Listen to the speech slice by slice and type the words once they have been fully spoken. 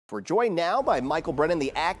We're joined now by Michael Brennan,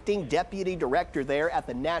 the acting deputy director there at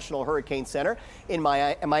the National Hurricane Center in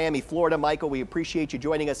Miami, Florida. Michael, we appreciate you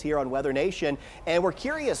joining us here on Weather Nation. And we're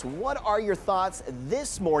curious, what are your thoughts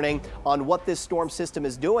this morning on what this storm system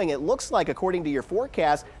is doing? It looks like, according to your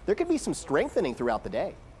forecast, there could be some strengthening throughout the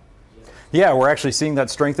day. Yeah, we're actually seeing that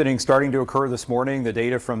strengthening starting to occur this morning. The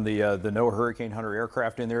data from the NOAA Hurricane Hunter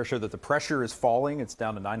aircraft in there show that the pressure is falling. It's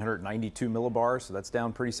down to 992 millibars, so that's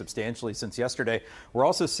down pretty substantially since yesterday. We're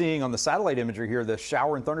also seeing on the satellite imagery here the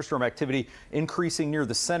shower and thunderstorm activity increasing near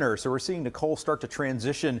the center. So we're seeing Nicole start to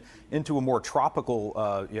transition into a more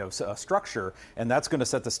tropical structure, and that's going to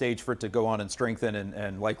set the stage for it to go on and strengthen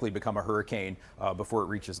and likely become a hurricane before it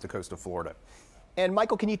reaches the coast of Florida. And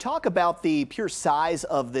Michael, can you talk about the pure size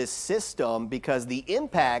of this system? Because the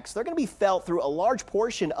impacts, they're going to be felt through a large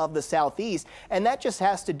portion of the Southeast, and that just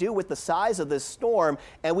has to do with the size of this storm.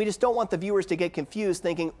 And we just don't want the viewers to get confused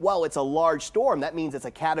thinking, well, it's a large storm. That means it's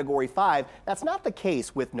a Category 5. That's not the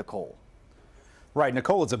case with Nicole. Right,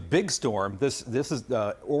 Nicole, it's a big storm. This is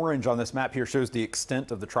orange on this map here shows the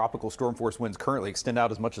extent of the tropical storm force winds currently extend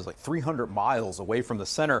out as much as like 300 miles away from the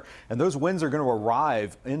center. And those winds are going to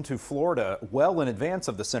arrive into Florida well in advance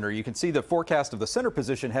of the center. You can see the forecast of the center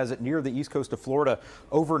position has it near the east coast of Florida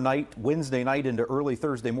overnight Wednesday night into early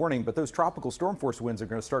Thursday morning. But those tropical storm force winds are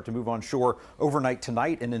going to start to move on shore overnight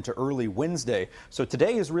tonight and into early Wednesday. So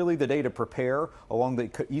today is really the day to prepare along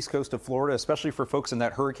the east coast of Florida, especially for folks in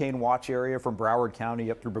that hurricane watch area from Broward County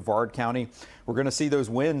up through Brevard County. We're going to see those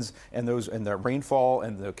winds and the rainfall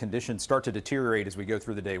and the conditions start to deteriorate as we go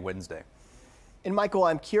through the day Wednesday. And Michael,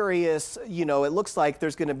 I'm curious, it looks like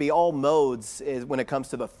there's going to be all modes when it comes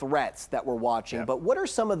to the threats that we're watching. Yeah. But what are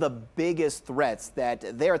some of the biggest threats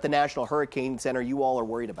that there at the National Hurricane Center you all are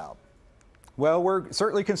worried about? Well, we're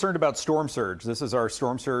certainly concerned about storm surge. This is our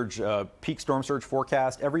storm surge, peak storm surge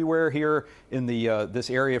forecast. Everywhere here in this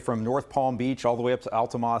area from North Palm Beach all the way up to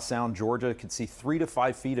Altamont Sound, Georgia, you can see 3 to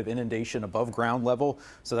 5 feet of inundation above ground level.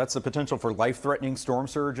 So that's the potential for life-threatening storm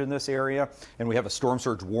surge in this area. And we have a storm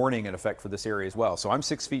surge warning in effect for this area as well. So I'm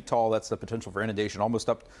 6 feet tall. That's the potential for inundation almost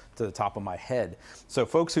up to the top of my head. So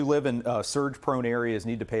folks who live in surge-prone areas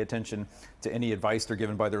need to pay attention to any advice they're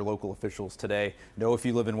given by their local officials today. Know if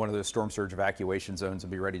you live in one of those storm surge evacuation zones and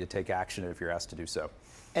be ready to take action if you're asked to do so.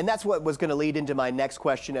 And that's what was going to lead into my next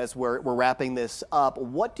question as we're wrapping this up.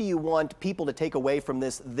 What do you want people to take away from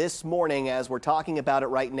this morning as we're talking about it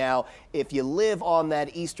right now? If you live on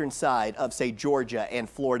that eastern side of, say, Georgia and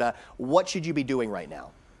Florida, what should you be doing right now?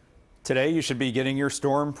 Today, you should be getting your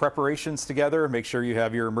storm preparations together. Make sure you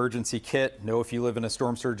have your emergency kit. Know if you live in a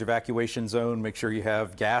storm surge evacuation zone. Make sure you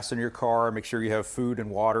have gas in your car. Make sure you have food and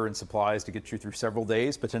water and supplies to get you through several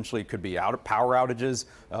days. Potentially, it could be power outages,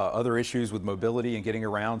 other issues with mobility and getting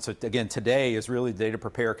around. So again, today is really the day to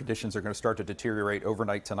prepare. Conditions are going to start to deteriorate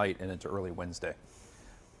overnight tonight and into early Wednesday.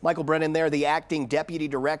 Michael Brennan there, the acting deputy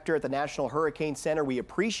director at the National Hurricane Center. We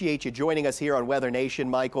appreciate you joining us here on Weather Nation,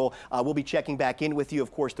 Michael. We'll be checking back in with you,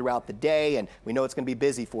 of course, throughout the day, and we know it's going to be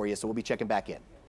busy for you, so we'll be checking back in.